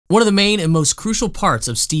One of the main and most crucial parts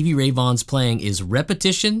of Stevie Ray Vaughan's playing is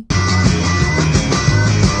repetition,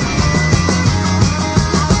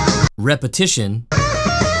 repetition,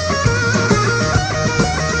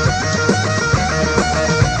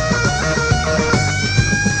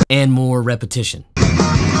 and more repetition.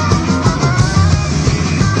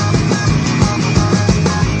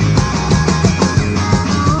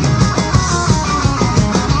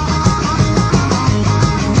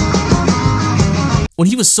 When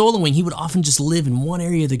he was soloing, he would often just live in one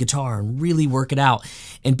area of the guitar and really work it out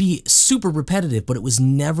and be super repetitive, but it was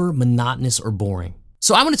never monotonous or boring.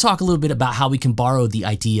 So I want to talk a little bit about how we can borrow the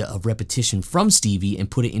idea of repetition from Stevie and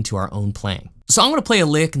put it into our own playing. So I'm going to play a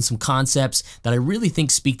lick and some concepts that I really think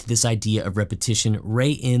speak to this idea of repetition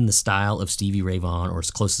right in the style of Stevie Ray Vaughan, or as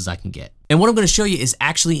close as I can get. And what I'm going to show you is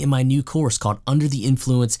actually in my new course called Under the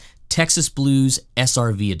Influence Texas Blues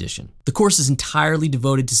SRV Edition. The course is entirely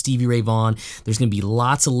devoted to Stevie Ray Vaughan. There's going to be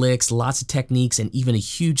lots of licks, lots of techniques, and even a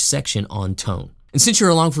huge section on tone. And since you're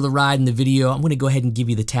along for the ride in the video, I'm going to go ahead and give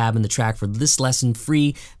you the tab and the track for this lesson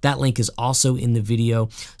free. That link is also in the video.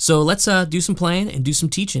 So let's do some playing and do some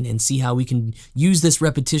teaching and see how we can use this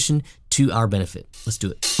repetition to our benefit. Let's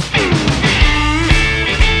do it.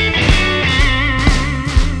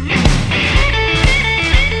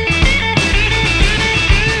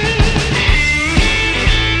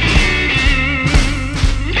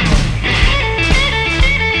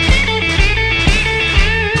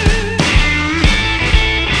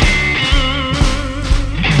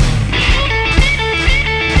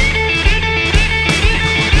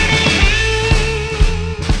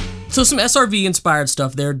 So some SRV inspired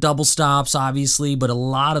stuff there, double stops obviously, but a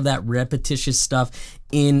lot of that repetitious stuff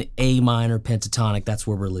in A minor pentatonic. That's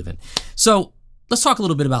where we're living. So let's talk a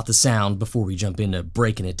little bit about the sound before we jump into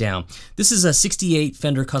breaking it down. This is a 68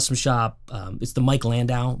 Fender Custom Shop. It's the Mike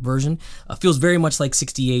Landau version. Feels very much like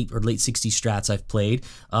 68 or late 60s Strats I've played.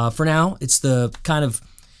 For now, it's the kind of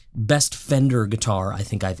best Fender guitar I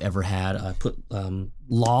think I've ever had. I put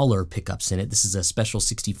Lawler pickups in it. This is a special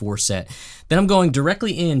 64 set. Then I'm going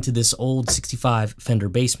directly into this old 65 Fender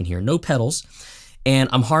Bassman here. No pedals. And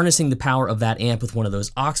I'm harnessing the power of that amp with one of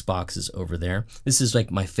those aux boxes over there. This is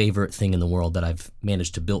like my favorite thing in the world that I've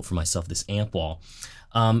managed to build for myself, this amp wall.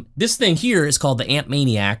 This thing here is called the Amp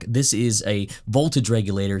Maniac. This is a voltage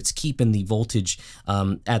regulator. It's keeping the voltage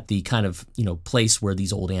at the kind of, place where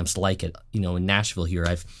these old amps like it. In Nashville here,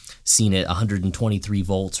 I've seen it 123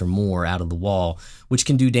 volts or more out of the wall, which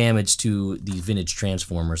can do damage to these vintage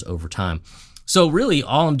transformers over time. So really,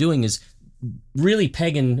 all I'm doing is really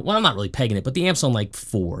pegging, well, I'm not really pegging it, but the amp's on like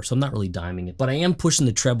 4, so I'm not really diming it. But I am pushing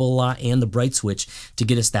the treble a lot and the bright switch to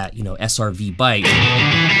get us that, SRV bite.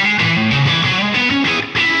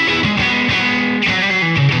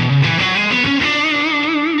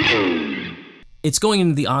 It's going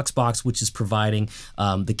into the aux box, which is providing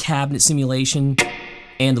the cabinet simulation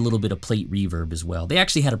and a little bit of plate reverb as well. They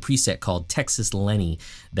actually had a preset called Texas Lenny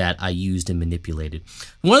that I used and manipulated.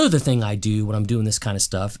 One other thing I do when I'm doing this kind of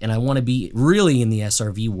stuff, and I want to be really in the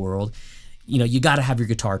SRV world, you got to have your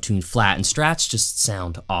guitar tuned flat, and Strats just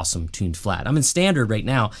sound awesome tuned flat. I'm in standard right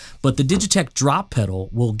now, but the Digitech Drop pedal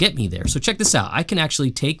will get me there. So check this out. I can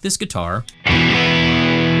actually take this guitar,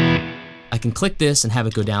 I can click this and have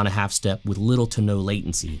it go down a half step with little to no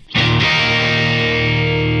latency.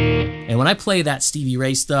 And when I play that Stevie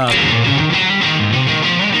Ray stuff,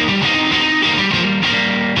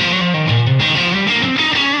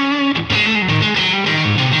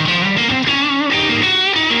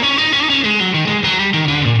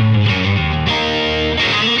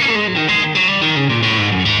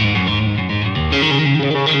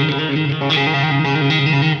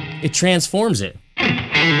 it transforms it.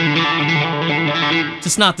 It's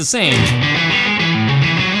just not the same.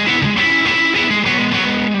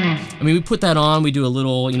 I mean, we put that on, we do a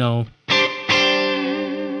little, yeah.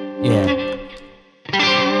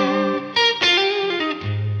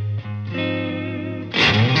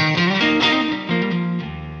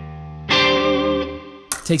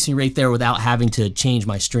 Takes me right there without having to change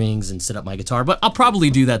my strings and set up my guitar, but I'll probably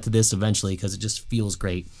do that to this eventually because it just feels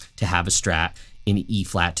great to have a Strat in E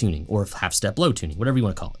flat tuning or half step low tuning, whatever you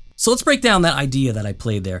want to call it. So let's break down that idea that I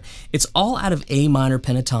played there. It's all out of A minor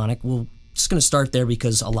pentatonic. We're just going to start there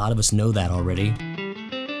because a lot of us know that already.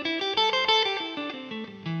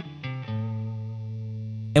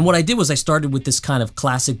 And what I did was I started with this kind of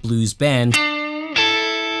classic blues bend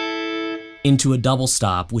into a double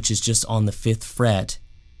stop, which is just on the 5th fret.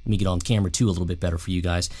 Let me get on camera too a little bit better for you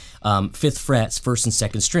guys. 5th frets, 1st and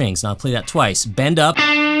 2nd strings. Now I'll play that twice. Bend up.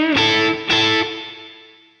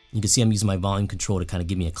 You can see I'm using my volume control to kind of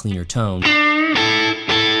give me a cleaner tone.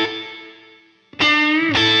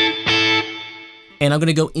 And I'm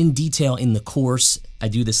gonna go in detail in the course. I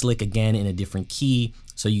do this lick again in a different key.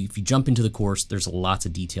 So if you jump into the course, there's lots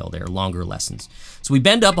of detail there, longer lessons. So we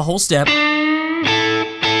bend up a whole step.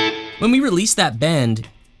 When we release that bend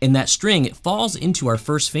in that string, it falls into our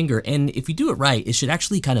first finger, and if you do it right, it should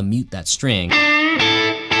actually kind of mute that string.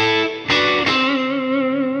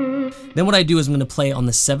 Then what I do is I'm gonna play on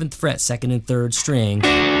the 7th fret, 2nd and 3rd string.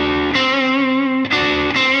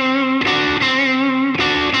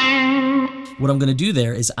 What I'm gonna do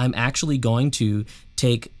there is I'm actually going to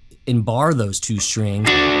take and bar those 2 strings,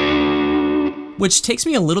 which takes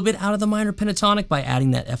me a little bit out of the minor pentatonic by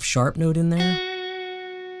adding that F sharp note in there.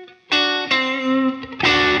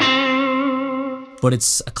 But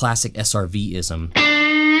it's a classic SRV-ism.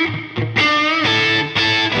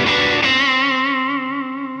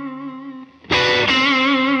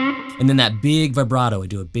 And then that big vibrato, I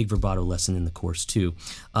do a big vibrato lesson in the course too.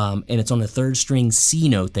 And it's on the 3rd string C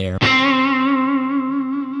note there.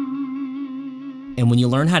 And when you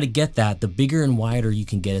learn how to get that, the bigger and wider you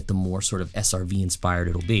can get it, the more sort of SRV inspired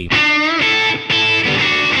it'll be.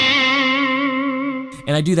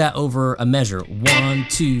 And I do that over a measure. 1,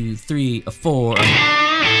 2, 3, 4. 2,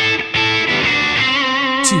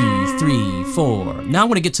 3, 4. Now I'm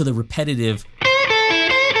gonna get to the repetitive.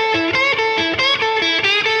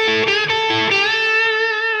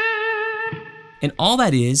 And all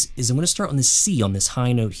that is I'm gonna start on the C, on this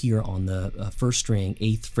high note here on the 1st string,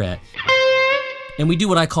 8th fret. And we do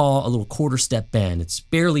what I call a little quarter step bend. It's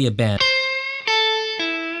barely a bend.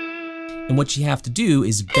 And what you have to do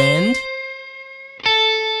is bend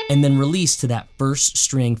and then release to that 1st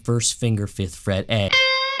string, 1st finger, 5th fret A.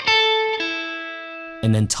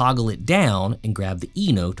 And then toggle it down and grab the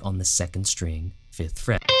E note on the 2nd string, 5th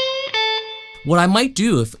fret. What I might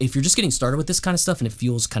do if you're just getting started with this kind of stuff and it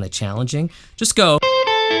feels kind of challenging, just go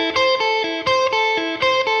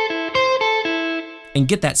and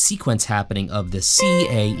get that sequence happening of the C,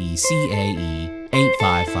 A, E, 8,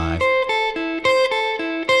 5, 5.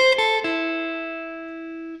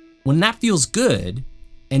 When that feels good,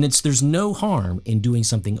 and there's no harm in doing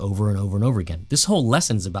something over and over and over again. This whole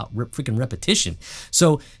lesson is about freaking repetition.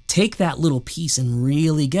 So take that little piece and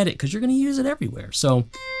really get it, because you're gonna use it everywhere. So,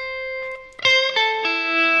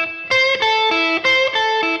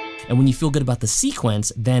 and when you feel good about the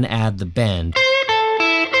sequence, then add the bend.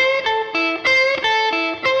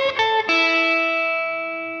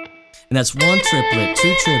 And that's 1 triplet,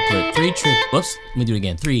 2 triplet, 3 triplet, whoops, let me do it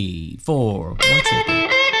again. 3, 4, 1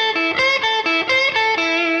 triplet.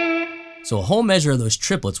 So a whole measure of those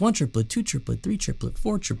triplets, 1 triplet, 2 triplet, 3 triplet,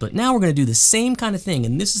 4 triplet. Now we're gonna do the same kind of thing,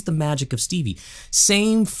 and this is the magic of Stevie.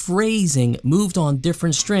 Same phrasing, moved on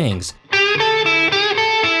different strings.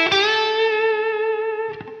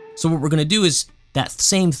 So what we're gonna do is that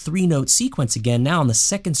same 3-note sequence again, now on the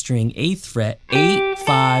 2nd string, 8th fret, 8,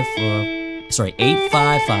 5, 8,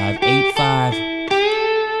 5, 5, 8, 5.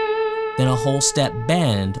 Then a whole step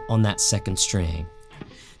bend on that 2nd string.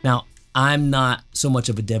 Now, I'm not so much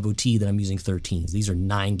of a devotee that I'm using 13s. These are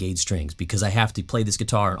 9-gauge strings because I have to play this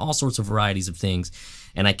guitar in all sorts of varieties of things,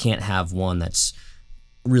 and I can't have one that's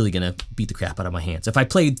really gonna beat the crap out of my hands. If I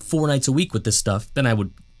played 4 nights a week with this stuff, then I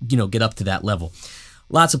would, get up to that level.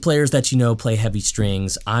 Lots of players that play heavy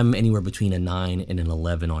strings. I'm anywhere between a 9 and an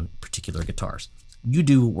 11 on particular guitars. You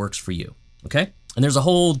do what works for you, okay? And there's a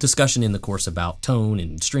whole discussion in the course about tone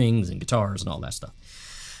and strings and guitars and all that stuff.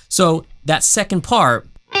 So that second part,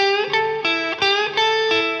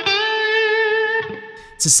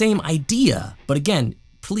 it's the same idea, but again,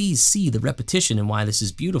 please see the repetition and why this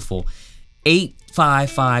is beautiful. 8,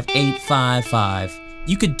 5, 5, 8, 5, 5.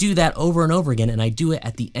 You could do that over and over again, and I do it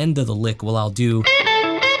at the end of the lick. Well, I'll do.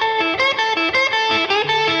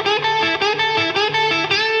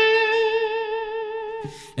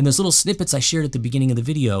 And those little snippets I shared at the beginning of the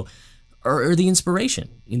video are the inspiration.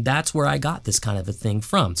 And that's where I got this kind of a thing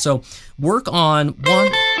from. So work on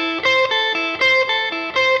one.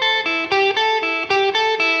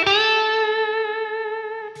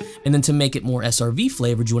 And then to make it more SRV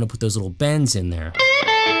flavored, you want to put those little bends in there.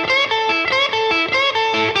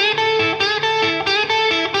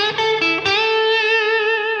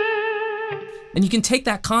 And you can take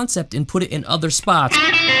that concept and put it in other spots.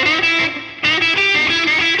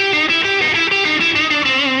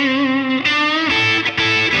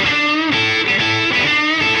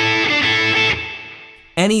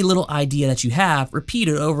 Any little idea that you have, repeat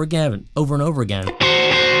it over again, over and over again.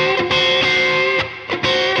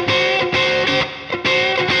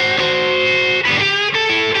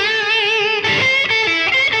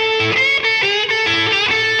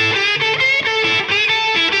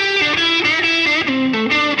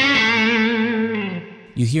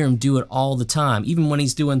 You hear him do it all the time, even when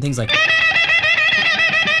he's doing things like...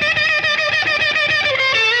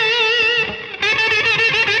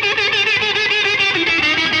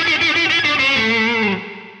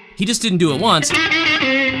 He just didn't do it once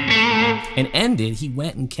and ended. He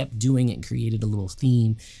went and kept doing it and created a little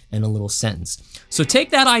theme and a little sentence. So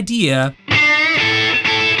take that idea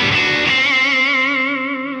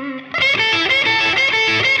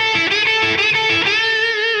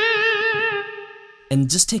and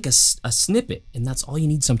just take a snippet, and that's all you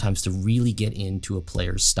need sometimes to really get into a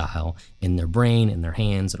player's style in their brain, in their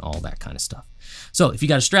hands, and all that kind of stuff. So if you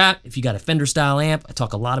got a Strat, if you got a Fender style amp, I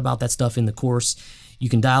talk a lot about that stuff in the course. You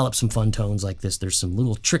can dial up some fun tones like this. There's some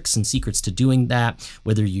little tricks and secrets to doing that,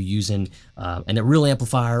 whether you're using a real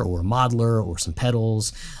amplifier or a modeler or some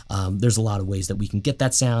pedals. There's a lot of ways that we can get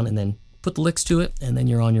that sound and then put the licks to it, and then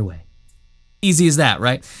you're on your way. Easy as that,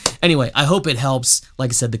 right? Anyway, I hope it helps.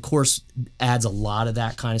 Like I said, the course adds a lot of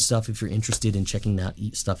that kind of stuff if you're interested in checking that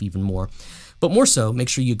stuff even more. But more so, make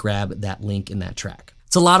sure you grab that link in that track.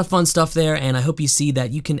 It's a lot of fun stuff there, and I hope you see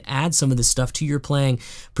that you can add some of this stuff to your playing,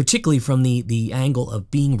 particularly from the angle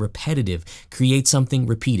of being repetitive. Create something,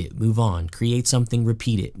 repeat it, move on. Create something,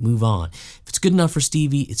 repeat it, move on. If it's good enough for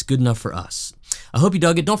Stevie, it's good enough for us. I hope you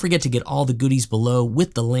dug it. Don't forget to get all the goodies below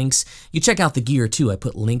with the links. You check out the gear too. I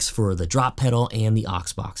put links for the drop pedal and the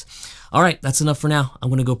aux box. All right, that's enough for now. I'm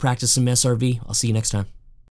going to go practice some SRV. I'll see you next time.